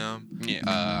BLM. Yeah.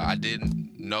 I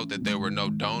didn't note that there were no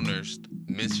donors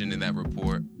mentioned in that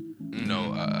report.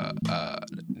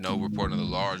 No report on the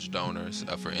large donors,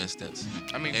 for instance.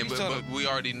 But we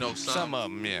already know some. Some of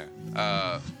them, yeah.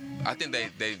 I think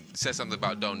they said something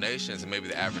about donations and maybe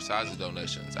the average size of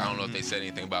donations. I don't know if they said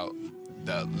anything about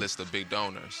the list of big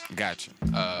donors. Gotcha.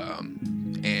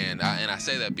 And I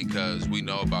say that because we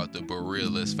know about the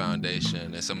Borealis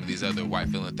Foundation and some of these other white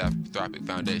philanthropic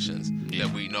foundations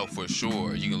that we know for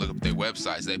sure. You can look up their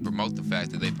websites. They promote the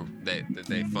fact that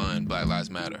they fund Black Lives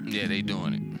Matter. Yeah, they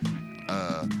doing it.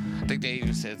 I think they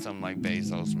even said something like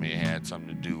Bezos may have had something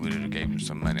to do with it or gave him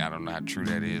some money. I don't know how true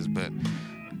that is, but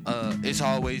it's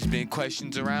always been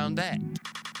questions around that.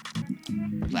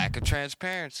 Lack of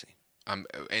transparency.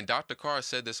 And Dr. Carr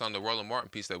said this on the Roland Martin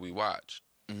piece that we watched.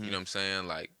 You know what I'm saying?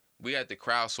 Like, we had to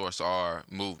crowdsource our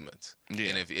movements. Yeah.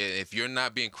 And if you're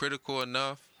not being critical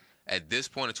enough at this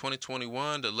point in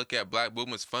 2021 to look at black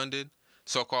movements funded,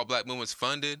 so-called black movements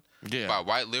funded by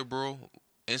white liberal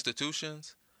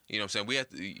institutions, you know what I'm saying?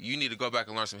 You need to go back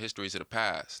and learn some histories of the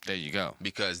past. There you go.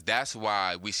 Because that's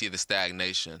why we see the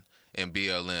stagnation in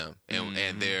BLM.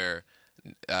 And they're,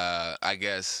 I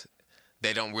guess,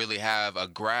 they don't really have a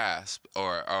grasp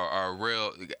or a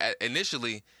real...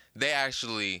 Initially, they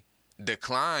actually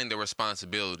declined the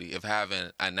responsibility of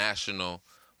having a national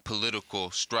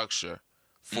political structure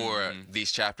for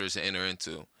these chapters to enter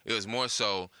into. It was more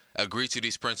so agree to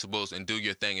these principles and do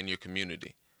your thing in your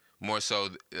community. More so,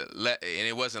 and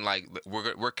it wasn't like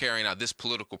we're carrying out this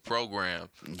political program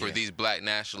for these black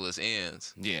nationalist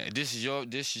ends. Yeah, this is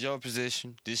your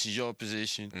position. This is your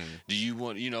position. Do you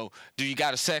want, do you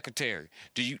got a secretary?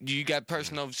 Do you got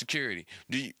personal security?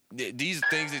 These are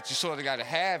things that you sort of got to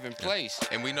have in place.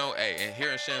 And we know, and here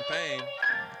in Champaign,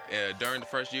 during the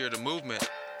first year of the movement,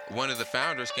 one of the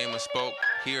founders came and spoke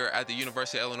here at the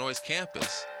University of Illinois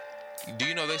campus. Do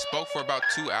you know they spoke for about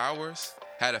 2 hours?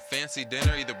 Had a fancy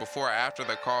dinner either before or after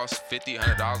that cost $50,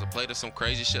 $100 a plate or some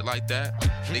crazy shit like that.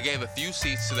 They gave a few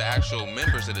seats to the actual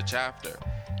members of the chapter.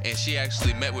 And she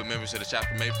actually met with members of the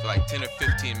chapter maybe for like 10 or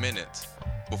 15 minutes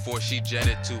before she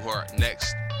jetted to her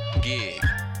next gig.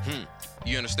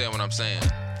 You understand what I'm saying?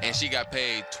 And she got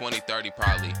paid 20, 30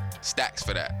 probably stacks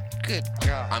for that. Good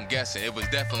God. I'm guessing it was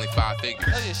definitely 5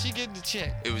 figures. Oh yeah, she getting the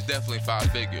check. It was definitely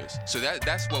 5 figures. So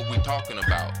that's what we're talking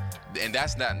about. And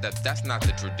that's not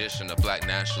the tradition of black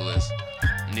nationalists,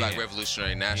 black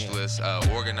revolutionary nationalists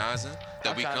organizing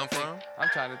that we come from. I'm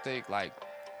trying to think, like,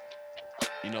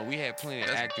 you know, we had plenty of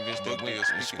activists that went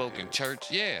and spoke in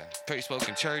church. Yeah, spoke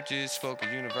in churches, spoke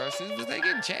at universities. Was they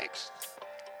getting checks?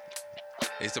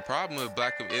 It's the problem with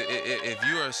black. If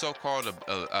you are a so-called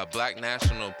a black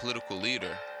national political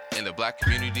leader and the black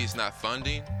community is not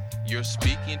funding your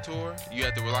speaking tour, you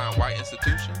have to rely on white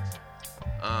institutions.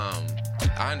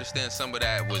 I understand some of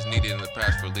that was needed in the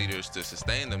past for leaders to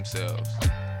sustain themselves.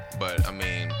 But, I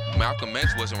mean, Malcolm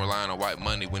X wasn't relying on white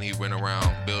money when he went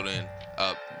around building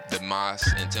up the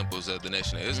mosques and temples of the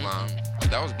Nation of Islam.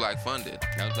 That was black funded.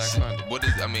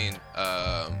 SNCC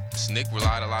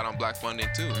relied a lot on black funding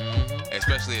too,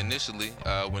 especially initially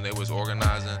when they was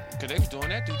organizing. Because they was doing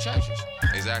that through churches.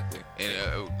 Exactly.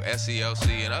 And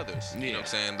SCLC and others. You know what I'm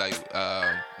saying? Like,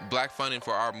 black funding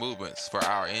for our movements, for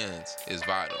our ends, is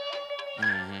vital.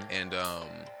 And,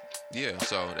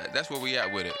 so that's where we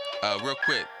at with it. Real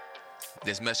quick,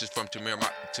 this message from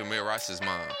Tamir Rice's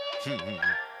mom.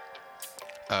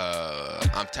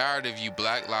 I'm tired of you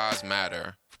Black Lives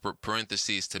Matter,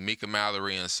 parentheses, Tamika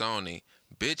Mallory and Sony,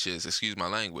 bitches, excuse my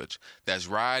language, that's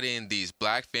riding these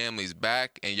black families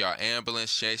back and y'all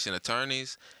ambulance chasing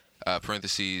attorneys,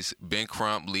 parentheses, Ben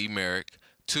Crump, Lee Merrick.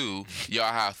 2,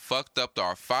 y'all have fucked up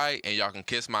our fight and y'all can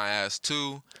kiss my ass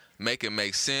too. Make it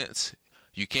make sense.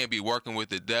 You can't be working with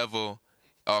the devil.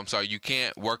 You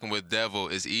can't. Working with the devil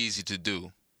is easy to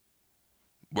do.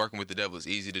 Working with the devil is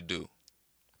easy to do.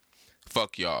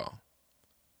 Fuck y'all.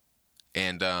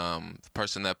 And the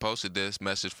person that posted this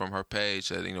message from her page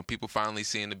said, you know, people finally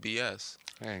seeing the BS.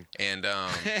 Hey. And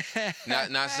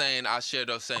not saying I share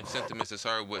those same sentiments as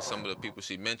her with some of the people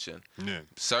she mentioned. Yeah.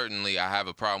 Certainly, I have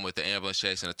a problem with the ambulance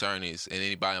chasing attorneys and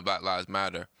anybody in Black Lives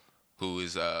Matter who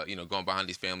is going behind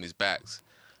these families' backs.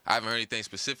 I haven't heard anything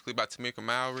specifically about Tamika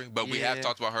Mallory, but we have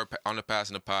talked about her on the past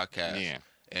in the podcast. Yeah.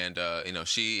 And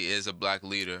she is a black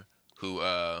leader who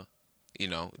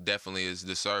definitely is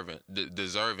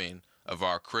deserving of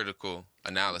our critical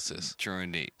analysis. True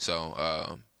indeed.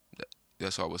 So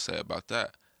that's what I would say about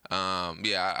that. I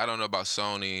don't know about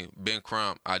Sony. Ben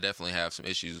Crump, I definitely have some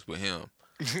issues with him.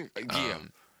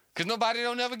 Because nobody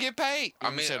don't ever get paid.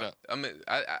 I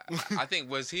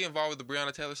think, was he involved with the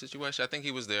Breonna Taylor situation? I think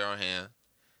he was there on hand.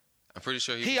 I'm pretty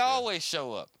sure he always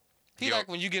show up. Like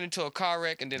when you get into a car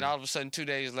wreck and then all of a sudden 2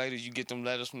 days later you get them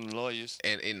letters from the lawyers.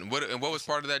 And what was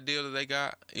part of that deal that they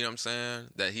got? You know what I'm saying?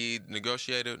 That he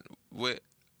negotiated with.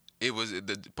 It was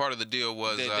part of the deal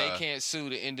was that they can't sue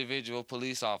the individual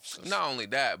police officers. Not only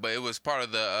that, but it was part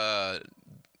of the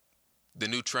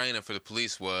new training for the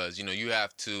police was, you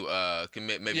have to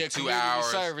commit maybe 2 hours,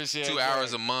 service, 2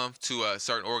 hours a month to a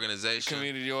certain organization,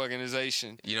 community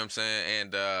organization. You know what I'm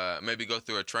saying? And maybe go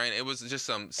through a training. It was just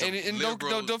some and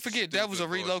don't forget that was a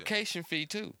relocation fee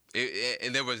too.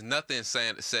 And there was nothing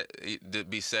to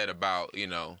be said about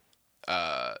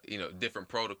different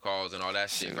protocols and all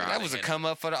that shit. That was a come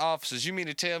up for the officers. You mean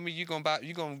to tell me you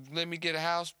gonna let me get a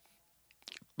house,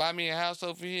 buy me a house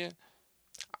over here?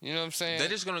 You know what I'm saying? They're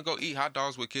just gonna go eat hot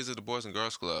dogs with kids at the Boys and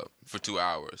Girls Club for 2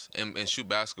 hours and shoot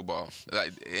basketball,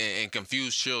 and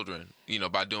confuse children,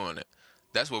 by doing it.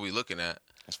 That's what we're looking at.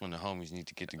 That's when the homies need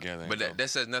to get together. But that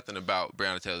says nothing about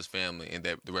Breonna Taylor's family and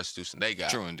the restitution they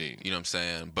got. True indeed. You know what I'm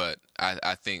saying? But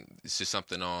I think it's just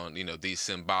something on these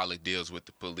symbolic deals with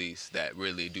the police that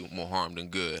really do more harm than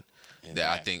good. Exactly.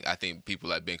 That I think people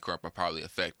like Ben Crump are probably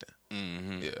affecting.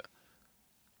 Mm-hmm. Yeah.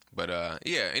 But,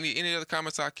 any other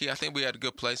comments, Ahki? I think we had a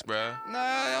good place, bro. Nah,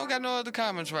 I don't got no other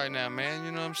comments right now, man.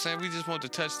 You know what I'm saying? We just want to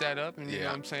touch that up, and you know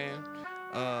what I'm saying?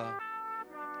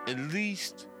 At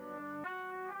least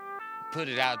put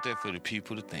it out there for the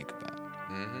people to think about.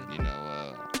 Mm-hmm.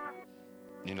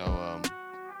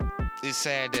 It's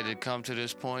sad that it come to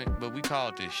this point, but we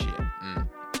called this shit. We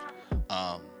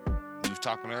was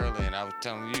talking earlier, and I was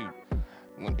telling you,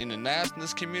 when in the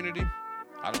nationalist community,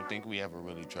 I don't think we ever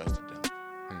really trusted them.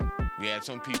 We had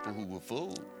some people who were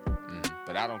fooled,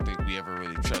 but I don't think we ever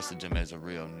really trusted them as a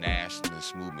real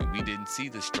nationalist movement. We didn't see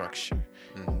the structure.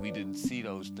 We didn't see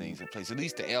those things in place. At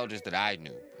least the elders that I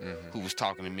knew who was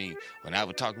talking to me, when I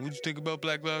would talk, what you think about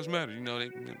Black Lives Matter?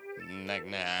 They like,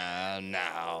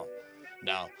 no.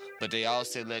 But they all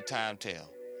said, let time tell,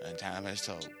 and time has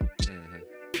told.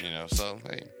 So,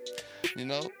 hey,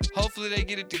 hopefully they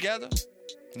get it together.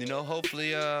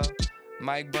 Hopefully,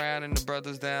 Mike Brown and the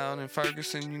brothers down in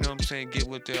Ferguson, get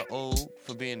what they're owed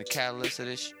for being the catalyst of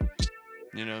this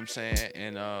You know what I'm saying?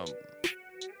 And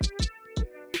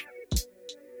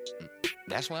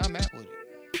that's where I'm at with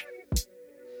it.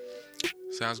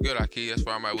 Sounds good, Ahki. That's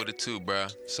where I'm at with it too,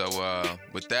 bruh. So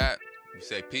with that, we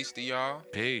say peace to y'all.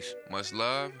 Peace. Much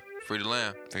love. Free the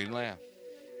lamb. Free the lamb.